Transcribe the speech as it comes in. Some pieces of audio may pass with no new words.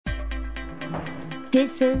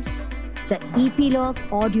This is the Epilogue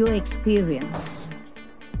Audio Experience.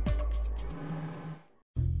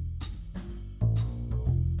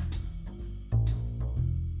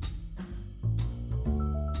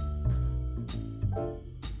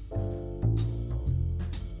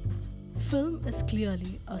 Film is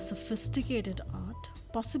clearly a sophisticated art,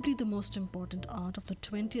 possibly the most important art of the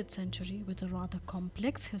 20th century, with a rather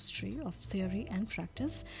complex history of theory and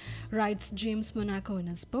practice, writes James Monaco in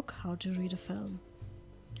his book How to Read a Film.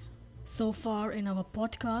 So far in our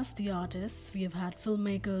podcast, The Artists, we have had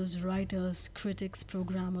filmmakers, writers, critics,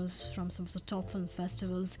 programmers from some of the top film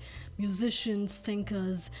festivals, musicians,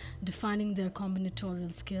 thinkers, defining their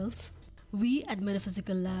combinatorial skills. We at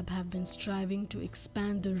Metaphysical Lab have been striving to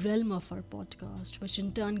expand the realm of our podcast, which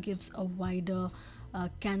in turn gives a wider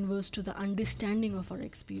canvas to the understanding of our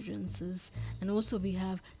experiences. And also we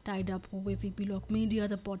have tied up with Epilogue Media,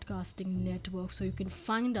 the podcasting network, so you can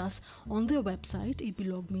find us on their website,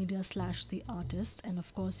 Epilogue Media/The Artists. And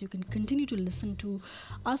of course you can continue to listen to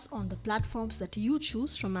us on the platforms that you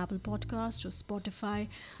choose, from Apple Podcast to Spotify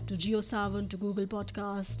to JioSaavn to Google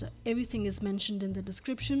Podcast. Everything is mentioned in the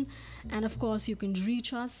description. And of course you can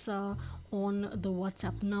reach us on the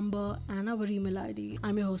WhatsApp number and our email ID.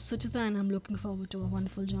 I'm your host Suchita, and I'm looking forward to a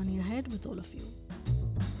wonderful journey ahead with all of you.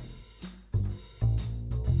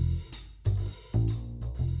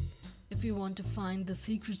 If you want to find the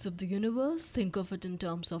secrets of the universe, think of it in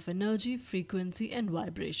terms of energy, frequency, and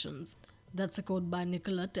vibrations. That's a quote by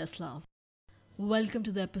Nikola Tesla. Welcome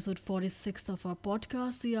to the episode 46 of our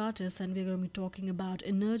podcast, The Artist, and we're going to be talking about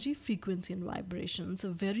energy, frequency, and vibrations, a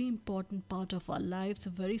very important part of our lives, a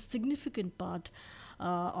very significant part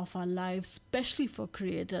of our lives, especially for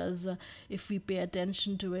creators. If we pay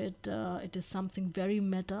attention to it, it is something very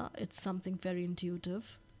meta, it's something very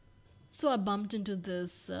intuitive. So I bumped into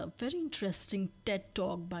this very interesting TED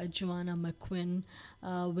talk by Joanna,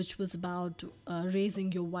 which was about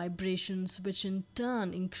raising your vibrations, which in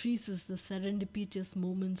turn increases the serendipitous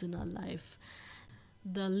moments in our life.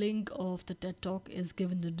 The link of the TED talk is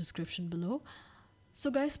given in the description below.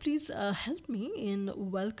 So guys, please help me in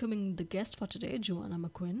welcoming the guest for today, Joanna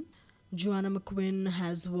McQuinn. Joanna McQuinn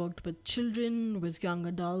has worked with children, with young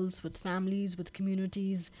adults, with families, with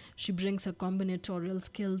communities. She brings her combinatorial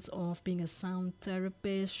skills of being a sound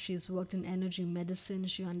therapist. She's worked in energy medicine.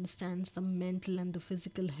 She understands the mental and the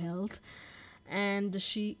physical health. And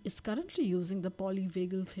she is currently using the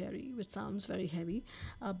polyvagal theory, which sounds very heavy,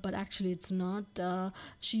 but actually it's not.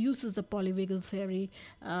 She uses the polyvagal theory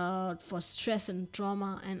for stress and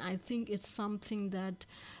trauma, and I think it's something that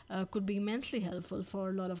could be immensely helpful for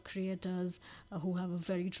a lot of creators who have a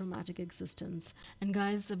very traumatic existence. And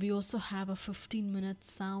guys, we also have a 15-minute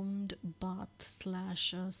sound bath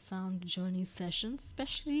 / sound journey session,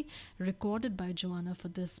 specially recorded by Joanna for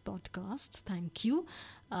this podcast. Thank you.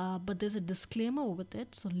 But there's a disclaimer with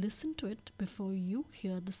it, so listen to it before you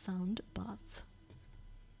hear the sound bath.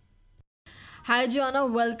 Hi Joanna,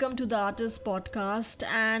 welcome to the Artist Podcast,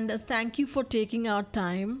 and thank you for taking our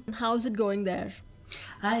time. How's it going there?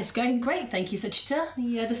 It's going great, thank you, Suchita.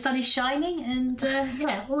 The sun is shining, and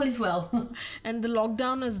all is well. And the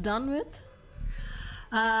lockdown is done with?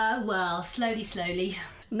 Well, slowly.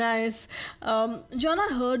 Nice. John, I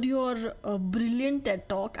heard your brilliant TED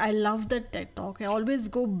Talk. I love that TED Talk. I always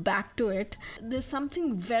go back to it. There's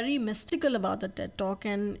something very mystical about the TED Talk,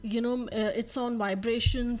 and it's on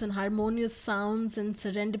vibrations and harmonious sounds and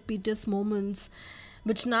serendipitous moments,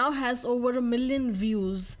 which now has over 1 million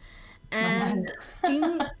views. And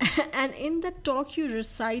in the talk you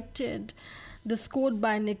recited this quote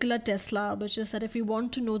by Nikola Tesla, which is that if you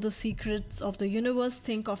want to know the secrets of the universe,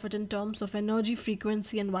 think of it in terms of energy,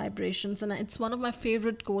 frequency, and vibrations. And it's one of my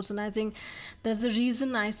favorite quotes, and I think that's the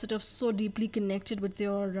reason I sort of so deeply connected with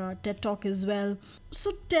your TED Talk as well.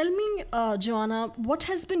 So tell me, Joanna, what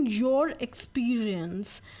has been your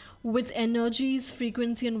experience with energies,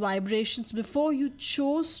 frequency, and vibrations before you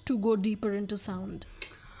chose to go deeper into sound?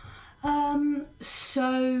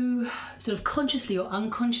 So sort of consciously or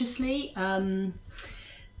unconsciously.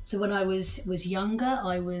 So when I was younger,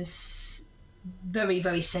 I was very,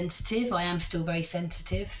 very sensitive. I am still very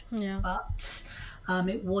sensitive, but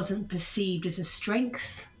it wasn't perceived as a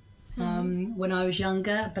strength when I was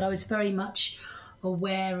younger. But I was very much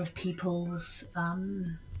aware of people's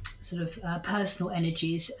sort of personal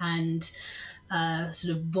energies and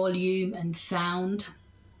sort of volume and sound.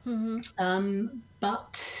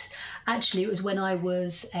 But actually, it was when I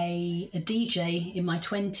was a DJ in my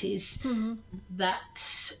 20s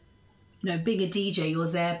that, being a DJ, you're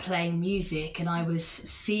there playing music, and I was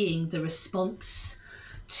seeing the response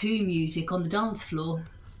to music on the dance floor.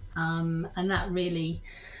 And that really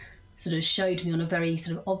sort of showed me on a very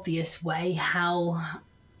sort of obvious way how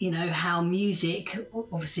music,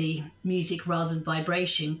 obviously music rather than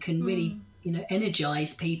vibration, can really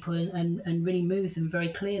energize people and really move them very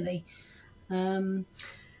clearly. And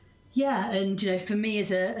for me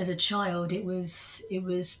as a child, it was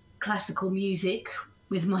classical music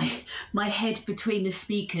with my head between the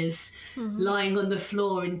speakers, lying on the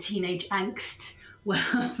floor in teenage angst,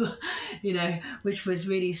 which was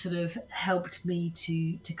really sort of helped me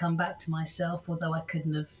to come back to myself, although I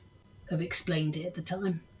couldn't have explained it at the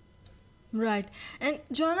time. Right. And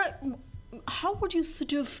Joanna, how would you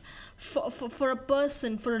sort of, for a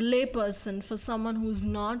person, for a lay person, for someone who's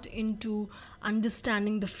not into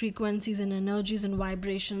understanding the frequencies and energies and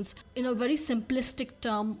vibrations, in a very simplistic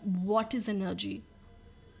term, what is energy?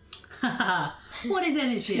 What is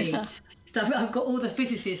energy? Yeah. So I've got all the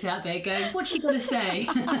physicists out there going, what's she got to say?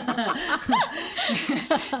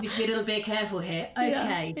 Need to be a little bit careful here.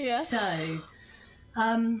 Okay, yeah. So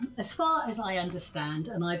as far as I understand,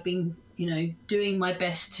 and I've been doing my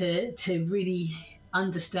best to really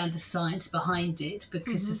understand the science behind it,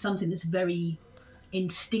 because it's something that's very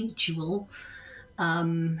instinctual.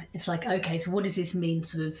 It's like, okay, so what does this mean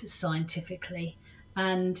sort of scientifically?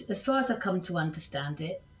 And as far as I've come to understand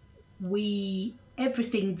it,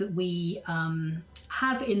 everything that we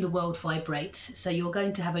have in the world vibrates. So you're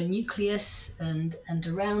going to have a nucleus, and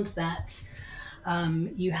around that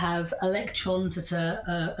you have electrons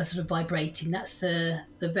that are sort of vibrating. That's the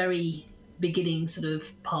very beginning sort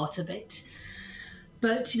of part of it.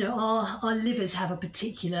 But our livers have a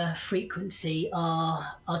particular frequency.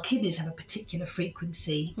 Our kidneys have a particular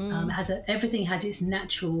frequency. Everything has its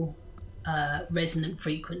natural resonant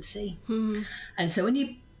frequency. And so when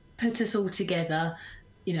you put us all together,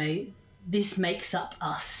 this makes up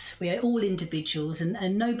us. We are all individuals,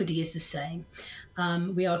 and nobody is the same.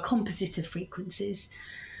 We are a composite of frequencies.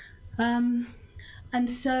 And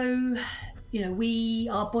so,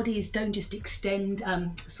 our bodies don't just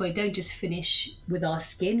don't just finish with our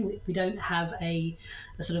skin. We don't have a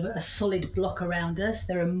sort of a solid block around us.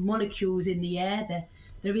 There are molecules in the air.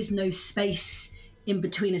 There is no space in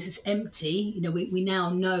between us. It's empty. We now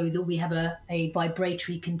know that we have a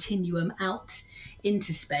vibratory continuum out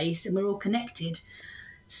into space, and we're all connected.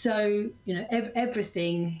 So,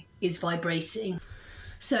 everything is vibrating.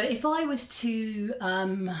 So if I was to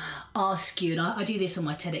ask you, and I do this on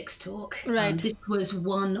my TEDx talk, right. This was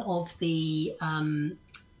one of the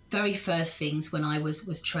very first things when I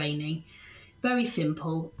was training. Very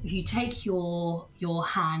simple. If you take your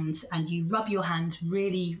hands and you rub your hands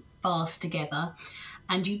really fast together,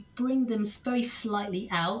 and you bring them very slightly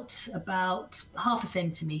out, about 0.5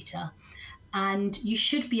 centimetre, and you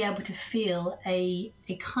should be able to feel a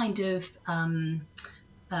kind of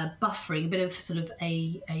buffering, a bit of sort of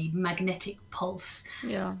a magnetic pulse.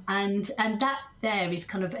 Yeah. And that there is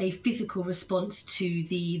kind of a physical response to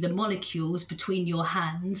the molecules between your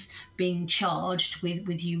hands being charged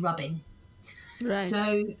with you rubbing. Right.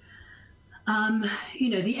 So,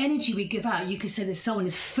 the energy we give out, you could say that someone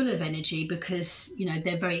is full of energy because,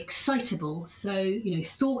 they're very excitable. So,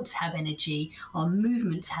 thoughts have energy, our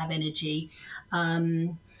movements have energy.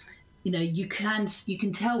 You can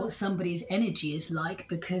tell what somebody's energy is like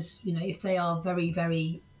because, if they are very,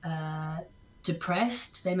 very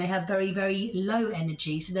depressed, they may have very, very low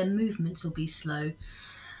energy. So their movements will be slow.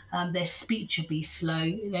 Their speech will be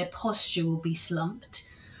slow. Their posture will be slumped.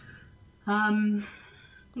 But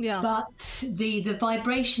the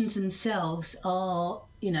vibrations themselves are,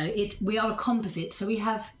 we are a composite. So we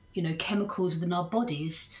have, chemicals within our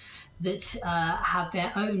bodies that have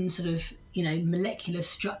their own sort of, molecular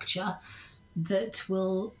structure that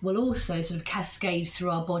will also sort of cascade through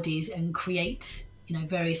our bodies and create,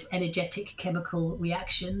 various energetic chemical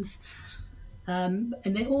reactions. And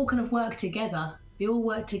they all kind of work together. They all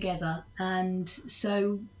work together. And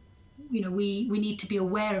so, we need to be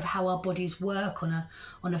aware of how our bodies work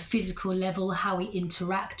on a physical level, how we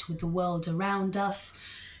interact with the world around us,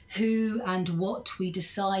 who and what we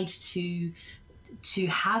decide to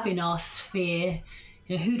have in our sphere.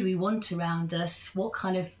 Who do we want around us? What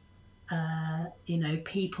kind of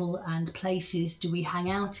people and places do we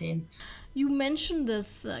hang out in? You mentioned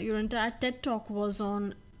this, your entire TED talk was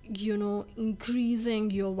on,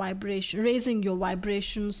 increasing your vibration, raising your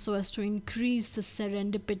vibrations so as to increase the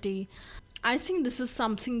serendipity. I think this is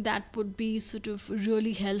something that would be sort of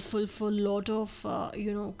really helpful for a lot of,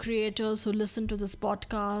 creators who listen to this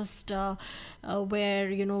podcast, where,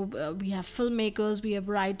 we have filmmakers, we have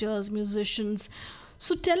writers, musicians.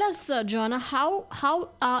 So tell us, Joanna,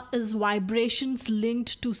 how is vibrations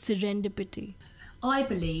linked to serendipity? I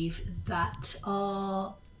believe that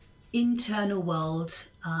internal world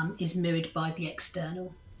is mirrored by the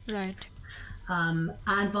external. Right.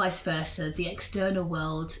 And vice versa. The external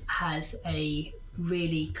world has a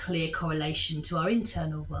really clear correlation to our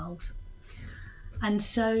internal world. And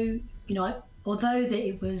so, although that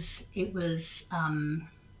it was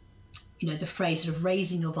the phrase sort of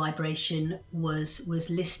raising your vibration was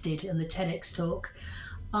listed in the TEDx talk,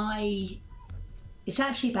 it's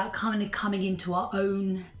actually about kind of coming into our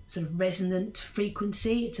own sort of resonant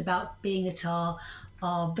frequency. It's about being at our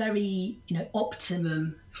very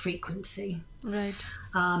optimum frequency. Right.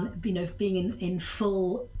 Being in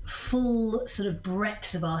full sort of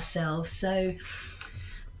breadth of ourselves. So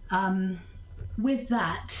with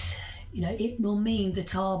that, it will mean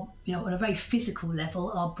that our, on a very physical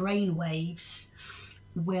level, our brain waves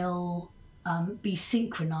will be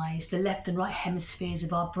synchronized. The left and right hemispheres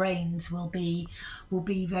of our brains will be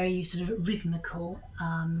very sort of rhythmical.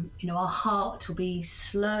 Our heart will be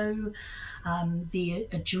slow. The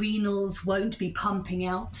adrenals won't be pumping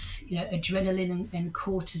out, adrenaline and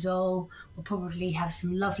cortisol. We'll probably have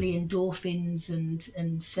some lovely endorphins and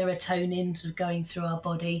serotonin sort of going through our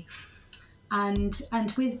body. And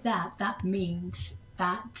with that means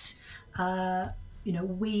that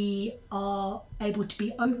we are able to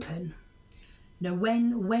be open.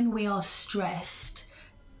 When we are stressed,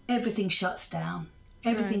 everything shuts down,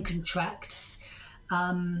 everything contracts.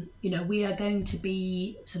 We are going to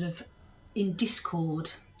be sort of in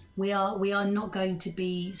discord. We are not going to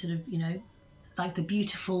be sort of like the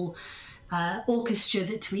beautiful orchestra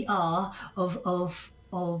that we are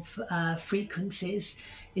of frequencies.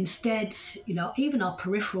 Instead, even our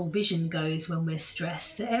peripheral vision goes when we're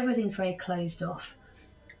stressed. So everything's very closed off.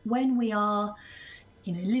 When we are,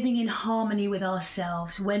 living in harmony with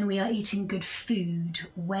ourselves, when we are eating good food,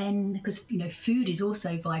 because food is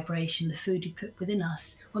also vibration, the food we put within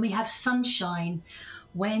us. When we have sunshine,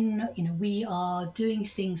 when we are doing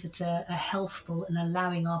things that are healthful and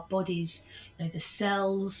allowing our bodies, the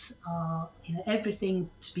cells, everything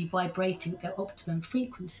to be vibrating at their optimum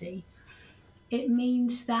frequency, it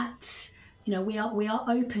means that we are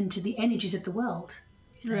open to the energies of the world.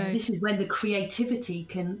 Right. This is when the creativity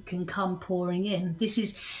can come pouring in. This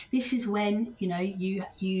is when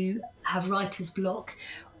you have writer's block.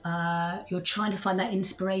 You're trying to find that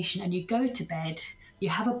inspiration, and you go to bed, you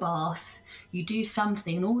have a bath, you do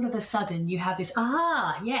something, and all of a sudden you have this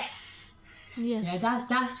yes.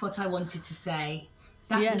 That's what I wanted to say.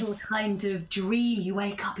 That little kind of dream. You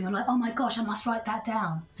wake up and you're like, oh my gosh, I must write that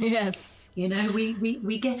down. Yes.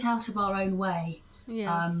 We get out of our own way.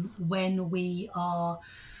 Yes. When we are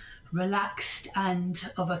relaxed and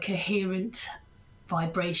of a coherent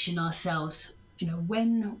vibration ourselves.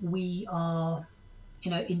 When we are,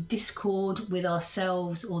 in discord with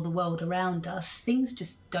ourselves or the world around us, things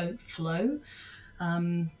just don't flow.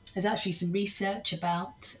 There's actually some research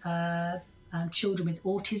about children with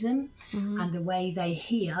autism and the way they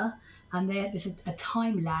hear, and there's a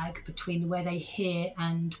time lag between the way they hear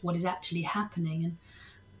and what is actually happening.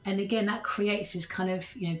 And again, that creates this kind of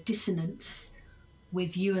dissonance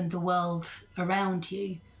with you and the world around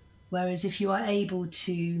you. Whereas if you are able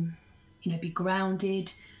to be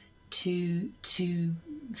grounded, to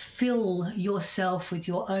fill yourself with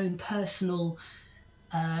your own personal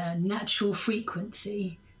natural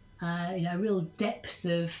frequency, a real depth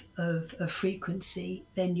of frequency,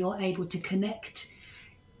 then you're able to connect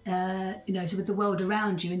with the world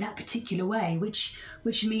around you in that particular way, which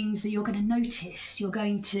means that you're going to notice, you're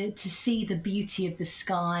going to see the beauty of the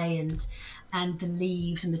sky and the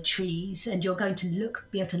leaves and the trees, and you're going to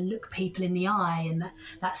be able to look people in the eye, and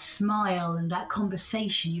that smile and that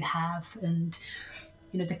conversation you have, and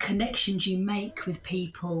the connections you make with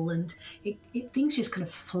people, and things just kind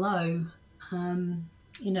of flow.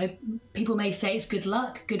 People may say it's good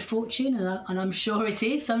luck, good fortune, and I'm sure it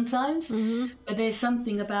is sometimes. But there's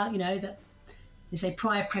something about that they say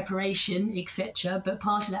prior preparation, etc. But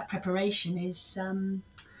part of that preparation is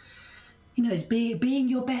is being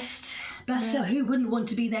your best self. Who wouldn't want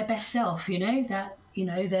to be their best self?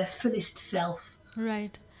 Their fullest self.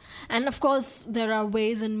 Right. And of course, there are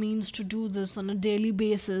ways and means to do this on a daily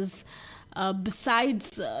basis.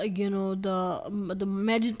 Besides, the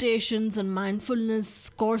meditations and mindfulness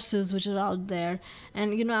courses which are out there,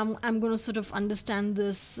 and I'm going to sort of understand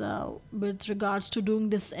this with regards to doing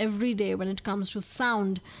this every day when it comes to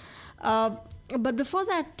sound. But before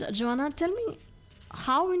that, Joanna, tell me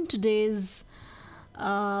how in today's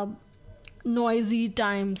noisy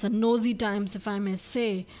times and nosy times, if I may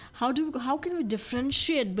say, how can we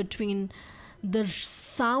differentiate between the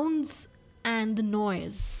sounds and the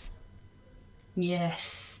noise?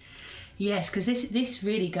 Yes. Yes, because this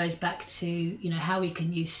really goes back to, you know, how we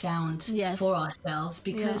can use sound for ourselves,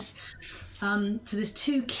 because so there's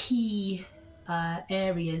two key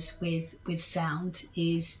areas with sound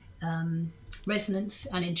is resonance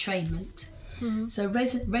and entrainment. So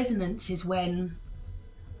resonance is when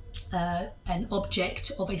an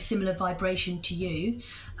object of a similar vibration to you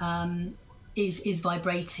is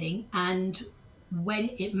vibrating, and when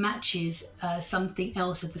it matches something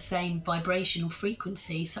else of the same vibration or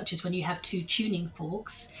frequency, such as when you have two tuning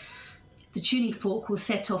forks, the tuning fork will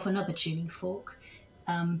set off another tuning fork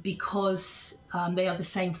because they are the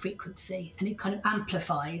same frequency, and it kind of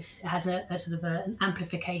amplifies. It has a sort of an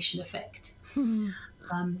amplification effect.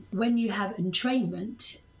 When you have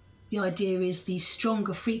entrainment, the idea is the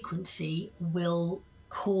stronger frequency will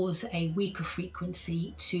cause a weaker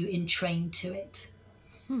frequency to entrain to it.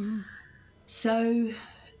 So,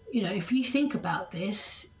 you know, if you think about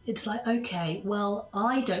this, it's like, okay, well,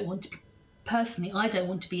 I don't want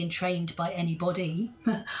to be entrained by anybody.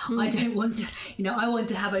 I don't want to, you know, I want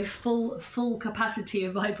to have a full capacity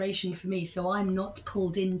of vibration for me. So I'm not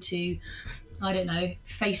pulled into, I don't know,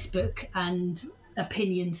 Facebook and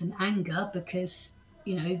opinions and anger, because,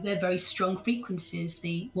 you know, they're very strong frequencies,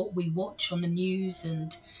 what we watch on the news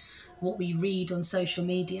and what we read on social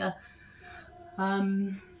media.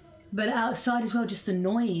 But outside as well, just the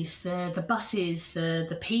noise, the buses,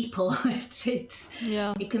 the people,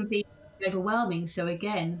 it can be overwhelming. So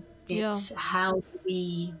again, it's how do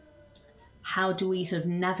we sort of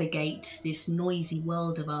navigate this noisy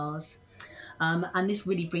world of ours? And this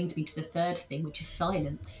really brings me to the third thing, which is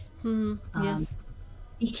silence.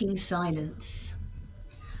 Seeking silence.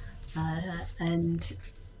 And,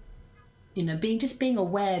 you know, being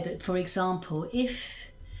aware that, for example,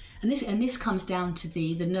 and this comes down to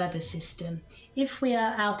the nervous system. If we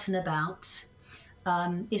are out and about,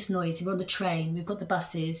 it's noisy. We're on the train. We've got the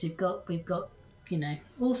buses. We've got you know,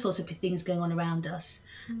 all sorts of things going on around us.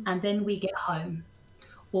 And then we get home,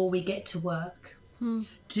 or we get to work.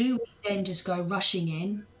 Do we then just go rushing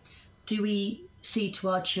in? Do we see to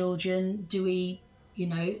our children? Do we, you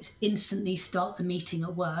know, instantly start the meeting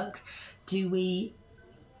at work? Do we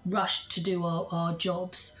rush to do our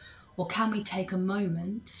jobs? Or can we take a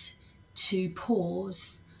moment to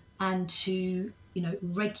pause and to, you know,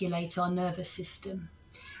 regulate our nervous system?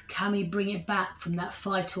 Can we bring it back from that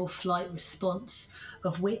fight or flight response,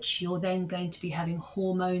 of which you're then going to be having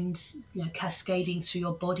hormones, you know, cascading through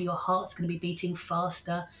your body? Your heart's going to be beating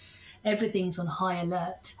faster. Everything's on high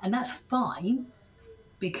alert. And that's fine,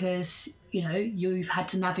 because, you know, you've had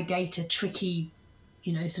to navigate a tricky,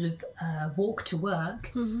 you know, sort of walk to work.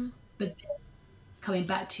 But coming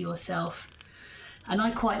back to yourself, and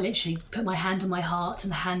I quite literally put my hand on my heart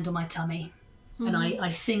and hand on my tummy, and I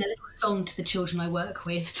sing a little song to the children I work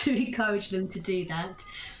with to encourage them to do that.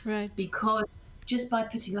 Right. Because just by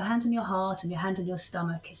putting your hand on your heart and your hand on your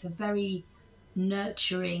stomach, it's a very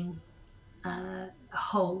nurturing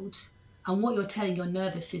hold. And what you're telling your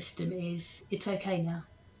nervous system is, it's okay now.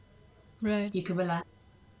 Right. You can relax.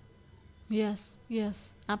 Yes,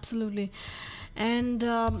 absolutely. And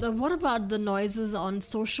what about the noises on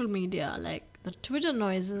social media, like the Twitter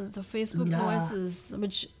noises, the Facebook noises,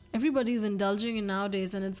 which everybody is indulging in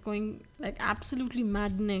nowadays, and it's going like absolutely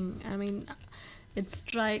maddening. I mean, it's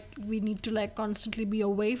like we need to like constantly be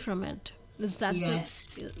away from it. Is that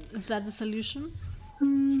the solution?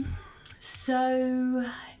 So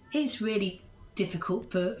it's really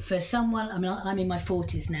difficult for someone. I mean, I'm in my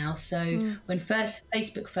 40s now, so when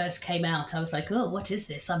Facebook first came out, I was like, oh, what is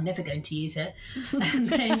this? I'm never going to use it. And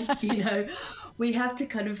then, you know, we have to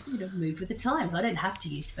kind of, you know, move with the times. I don't have to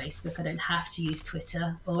use Facebook. I don't have to use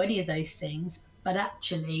Twitter or any of those things. But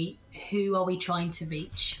actually, who are we trying to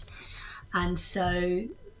reach? And so,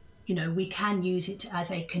 you know, we can use it as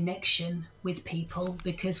a connection with people,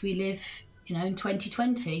 because we live, you know, in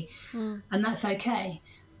 2020, and that's okay.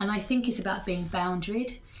 And I think it's about being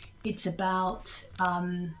boundaried. It's about,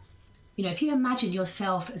 you know, if you imagine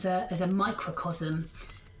yourself as a microcosm,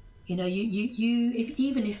 you know,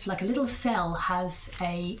 even if like a little cell has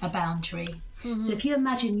a boundary. So if you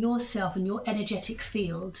imagine yourself and your energetic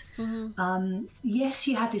field, yes,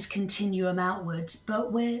 you have this continuum outwards,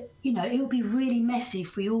 but you know, it would be really messy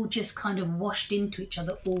if we all just kind of washed into each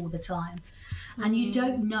other all the time. And you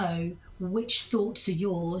don't know which thoughts are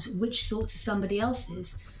yours, which thoughts are somebody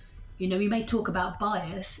else's. You know, we may talk about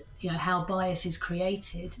bias, you know, how bias is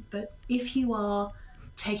created, but if you are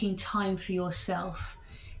taking time for yourself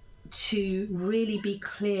to really be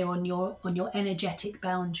clear on your energetic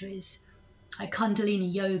boundaries, like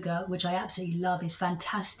Kundalini yoga, which I absolutely love, is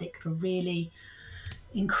fantastic for really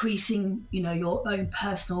increasing, you know, your own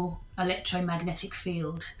personal electromagnetic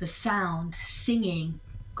field, the sound, singing.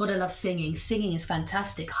 God, I love singing. Singing is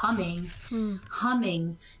fantastic. Humming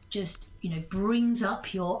just, brings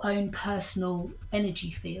up your own personal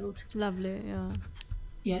energy field. Lovely, yeah.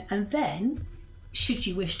 Yeah, and then, should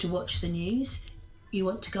you wish to watch the news, you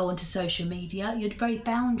want to go onto social media, you're very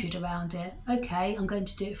bounded around it. Okay, I'm going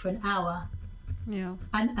to do it for an hour. Yeah.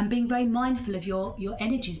 And being very mindful of your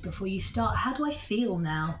energies before you start. How do I feel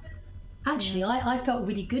now? Actually, I felt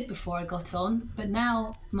really good before I got on, but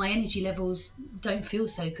now my energy levels don't feel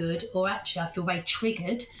so good, or actually I feel very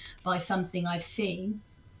triggered by something I've seen.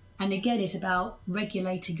 And again, it's about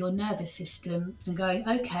regulating your nervous system and going,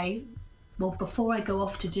 okay, well, before I go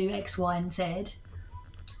off to do X, Y, and Z,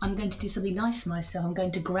 I'm going to do something nice for myself. I'm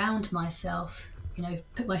going to ground myself,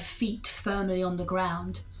 put my feet firmly on the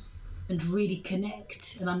ground and really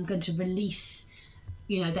connect. And I'm going to release,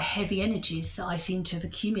 the heavy energies that I seem to have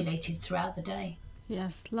accumulated throughout the day.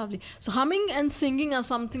 Yes, lovely. So humming and singing are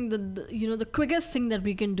something that, the quickest thing that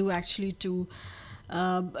we can do actually to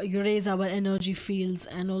raise our energy fields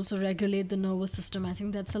and also regulate the nervous system. I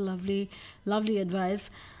think that's a lovely, lovely advice.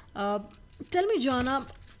 Tell me, Joanna,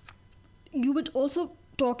 you were also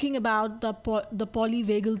talking about the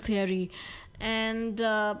polyvagal theory, and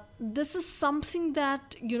this is something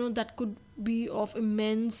that that could be of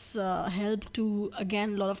immense help to,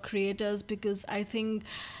 again, a lot of creators, because I think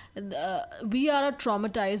we are a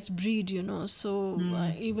traumatized breed, so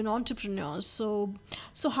even entrepreneurs. So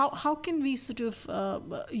how can we sort of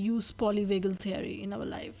use polyvagal theory in our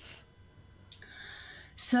life?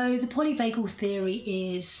 So the polyvagal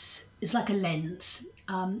theory is like a lens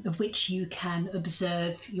of which you can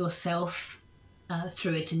observe yourself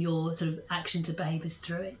through it, and your sort of actions and behaviors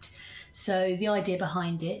through it. So the idea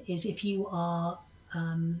behind it is, if you are,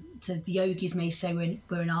 so the yogis may say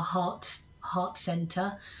we're in our heart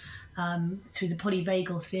center. Through the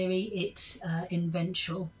polyvagal theory, it's in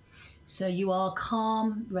ventral. So you are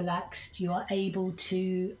calm, relaxed, you are able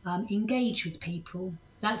to engage with people.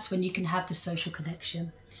 That's when you can have the social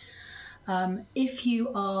connection. If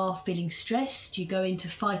you are feeling stressed, you go into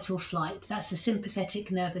fight or flight. That's the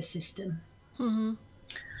sympathetic nervous system. Mm-hmm.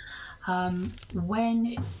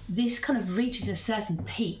 When this kind of reaches a certain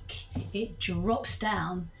peak, it drops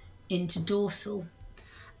down into dorsal.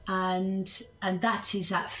 And that is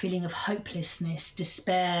that feeling of hopelessness,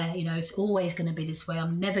 despair. It's always going to be this way.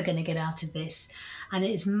 I'm never going to get out of this. And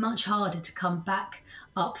it is much harder to come back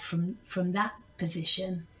up from that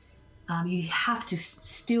position. You have to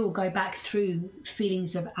still go back through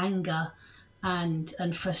feelings of anger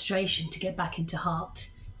and frustration to get back into heart.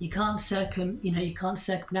 You can't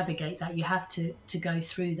circumnavigate that. You have to go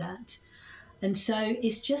through that. And so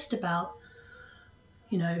it's just about,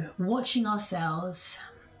 watching ourselves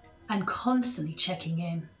and constantly checking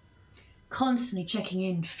in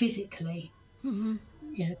physically, Mm-hmm.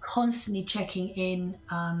 Constantly checking in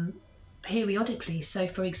periodically. So,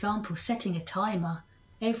 for example, setting a timer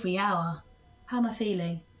every hour. How am I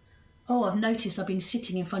feeling? Oh, I've noticed I've been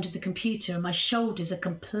sitting in front of the computer and my shoulders are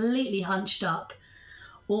completely hunched up.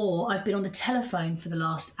 Or I've been on the telephone for the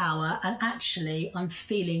last hour and actually I'm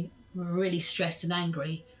feeling really stressed and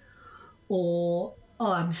angry. Or,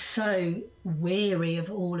 oh, I'm so weary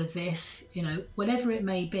of all of this, whatever it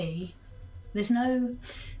may be. There's no...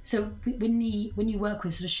 So when you work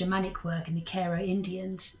with sort of shamanic work in the Kero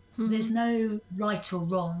Indians, Mm-hmm. there's no right or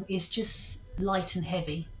wrong. It's just light and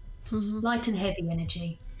heavy. Mm-hmm. Light and heavy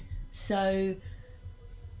energy. So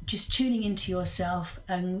just tuning into yourself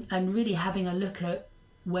and really having a look at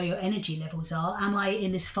where your energy levels are. Am I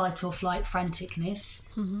in this fight or flight franticness?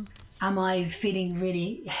 Mm-hmm. Am I feeling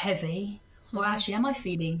really heavy? Or Mm-hmm. actually, am I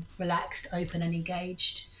feeling relaxed, open and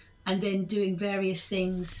engaged? And then doing various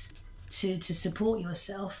things to support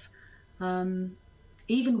yourself.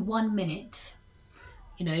 Even 1 minute.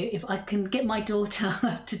 If I can get my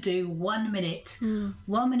daughter to do 1 minute,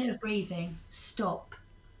 1 minute of breathing, stop,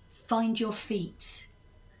 find your feet,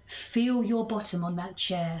 feel your bottom on that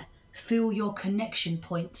chair, feel your connection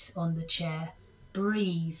points on the chair,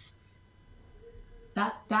 breathe.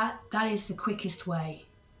 That is the quickest way.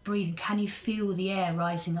 Breathing. Can you feel the air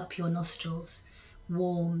rising up your nostrils,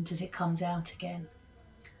 warmed as it comes out again?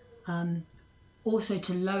 Also,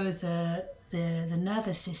 to lower the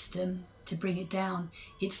nervous system, to bring it down,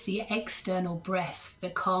 it's the external breath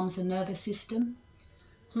that calms the nervous system.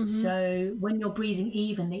 Mm-hmm. So when you're breathing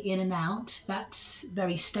evenly in and out, that's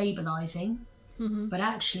very stabilizing. Mm-hmm. But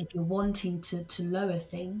actually, if you're wanting to lower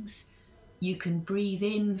things, you can breathe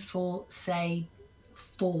in for, say,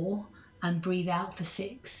 4 and breathe out for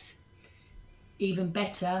 6. Even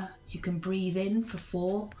better, you can breathe in for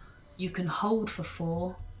 4, you can hold for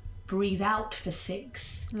 4, breathe out for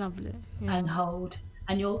 6. Lovely. And hold.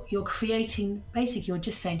 And you're creating, basically you're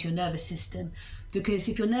just saying to your nervous system, because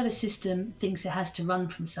if your nervous system thinks it has to run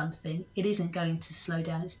from something, it isn't going to slow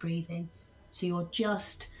down its breathing. So you're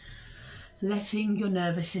just letting your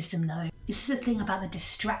nervous system know. This is the thing about the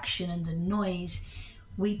distraction and the noise.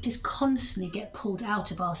 We just constantly get pulled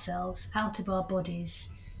out of ourselves, out of our bodies,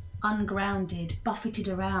 ungrounded, buffeted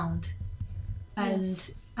around. And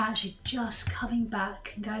actually just coming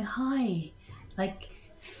back and going, hi, like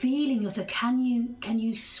feeling yourself. Can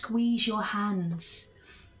you squeeze your hands?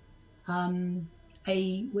 A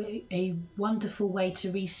wonderful way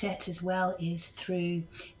to reset as well is through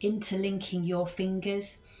interlinking your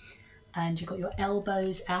fingers, and you've got your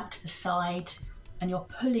elbows out to the side and you're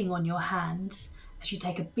pulling on your hands as you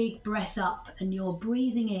take a big breath up, and you're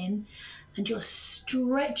breathing in and you're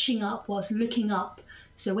stretching up whilst looking up.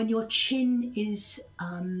 So when your chin is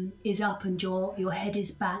up and your head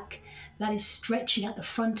is back, that is stretching out the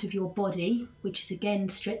front of your body, which is again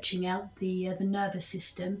stretching out the nervous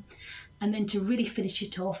system. And then to really finish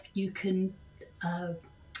it off, you can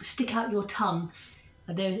stick out your tongue.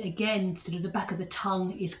 There again, sort of the back of the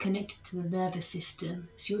tongue is connected to the nervous system.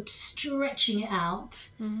 So you're stretching it out.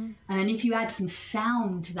 And then if you add some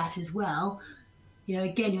sound to that as well, you know,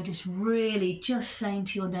 again, you're just really just saying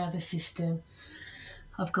to your nervous system,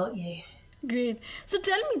 I've got you. Great. So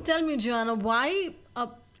tell me, Joanna, why,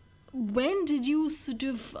 when did you sort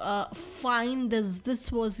of find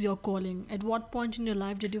this was your calling? At what point in your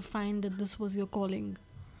life did you find that this was your calling?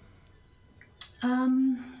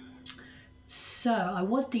 So I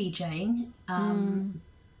was DJing,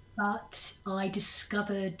 but I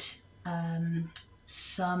discovered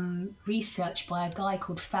some research by a guy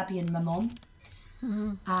called Fabian Mamon.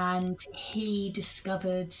 And he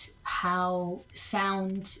discovered how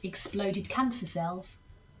sound exploded cancer cells.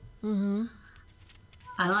 And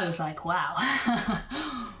I was like, wow,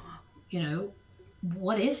 you know,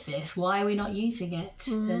 what is this? Why are we not using it?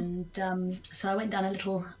 And so I went down a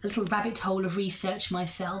little rabbit hole of research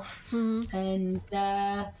myself, and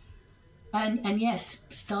yes,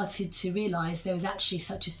 started to realise there was actually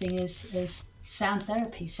such a thing as sound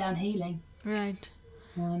therapy, sound healing. Right.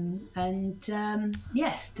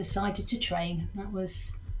 Yes, decided to train. That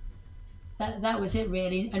was it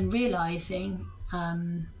really, and realizing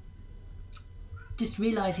just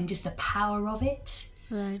the power of it.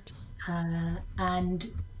 Right. And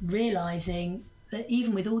realizing that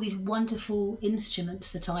even with all these wonderful instruments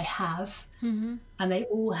that I have, and they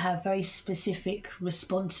all have very specific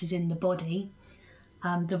responses in the body,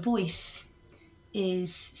 the voice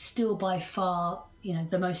is still by far, you know,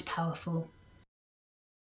 the most powerful.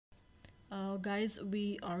 Guys,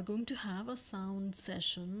 we are going to have a sound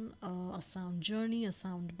session, a sound journey, a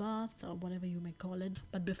sound bath, or whatever you may call it.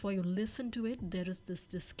 But before you listen to it, there is this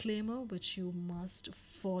disclaimer which you must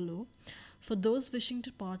follow. For those wishing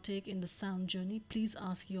to partake in the sound journey, please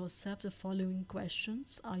ask yourself the following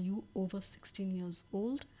questions. Are you over 16 years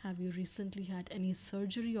old? Have you recently had any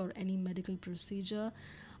surgery or any medical procedure?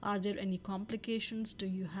 Are there any complications? Do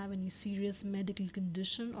you have any serious medical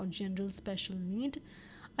condition or general special need?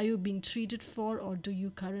 Are you being treated for, or do you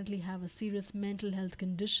currently have a serious mental health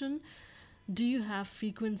condition? Do you have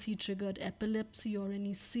frequency triggered epilepsy or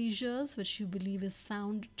any seizures which you believe is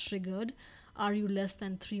sound triggered? Are you less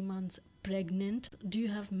than 3 months pregnant? Do you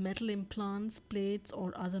have metal implants, plates,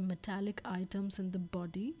 or other metallic items in the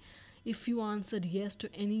body? If you answered yes to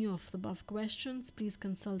any of the above questions, please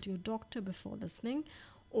consult your doctor before listening.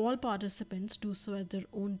 All participants do so at their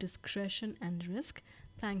own discretion and risk.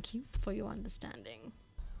 Thank you for your understanding.